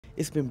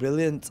It's been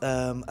brilliant.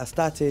 I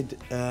started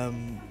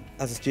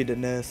as a student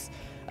nurse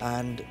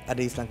and at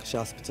East Lancashire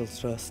Hospital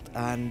Trust,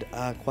 and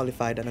I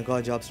qualified and I got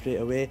a job straight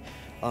away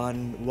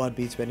on Ward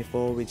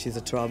B24, which is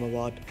a trauma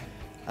ward,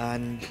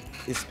 and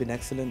it's been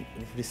excellent.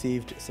 We've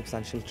received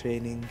substantial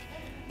training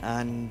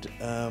and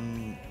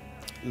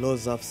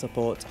loads of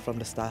support from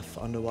the staff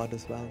on the ward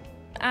as well.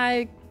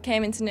 I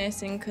came into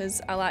nursing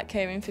because I like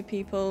caring for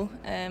people.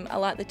 I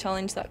like the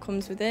challenge that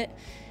comes with it.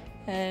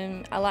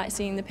 I like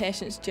seeing the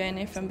patient's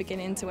journey from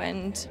beginning to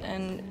end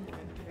and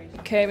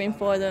caring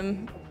for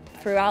them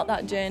throughout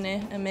that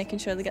journey and making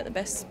sure they get the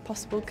best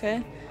possible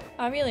care.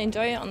 I really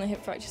enjoy it on the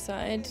hip fracture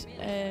side.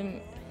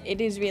 It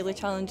is really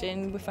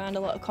challenging. We find a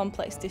lot of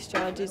complex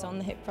discharges on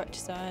the hip fracture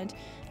side,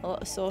 a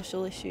lot of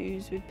social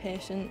issues with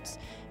patients,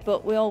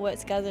 but we all work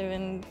together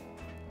and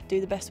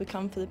do the best we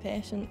can for the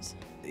patients.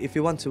 If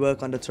you want to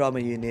work on the trauma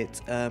unit,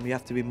 you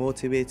have to be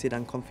motivated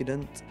and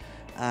confident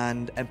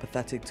and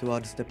empathetic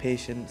towards the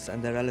patients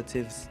and their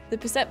relatives. The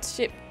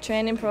preceptorship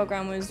training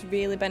programme was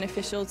really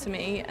beneficial to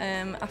me.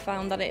 I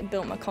found that it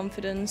built my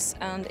confidence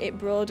and it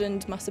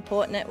broadened my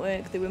support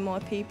network. There were more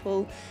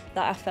people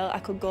that I felt I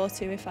could go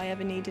to if I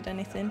ever needed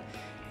anything,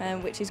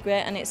 which is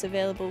great, and it's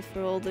available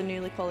for all the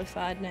newly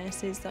qualified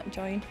nurses that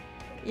join.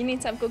 You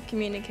need to have good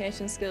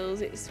communication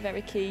skills, it's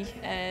very key.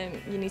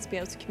 You need to be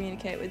able to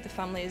communicate with the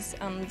families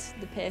and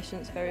the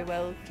patients very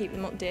well, keep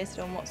them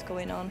updated on what's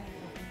going on.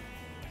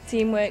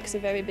 Teamwork's a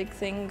very big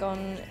thing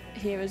on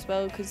here as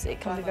well, because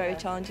it can be very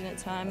challenging at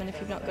times, and if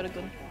you've not got a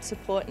good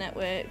support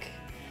network,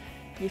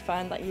 you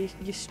find that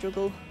you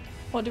struggle.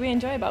 What do we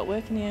enjoy about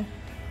working here?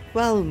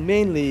 Well,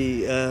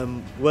 mainly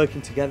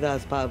working together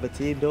as part of a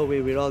team, don't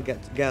we? We all get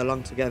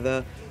along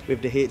together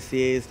with the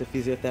HCAs, the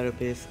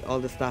physiotherapists, all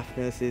the staff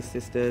nurses,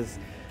 sisters,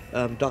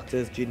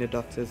 doctors, junior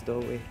doctors,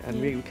 don't we? And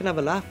we can have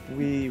a laugh.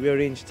 We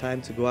arrange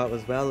time to go out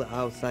as well,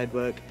 outside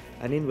work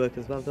and in work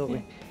as well, don't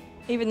we?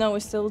 Even though we're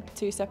still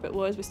two separate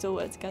wards, we still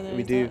work together.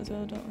 We do. As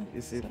well, don't we?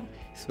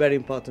 It's very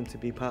important to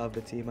be part of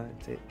the team,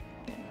 isn't it?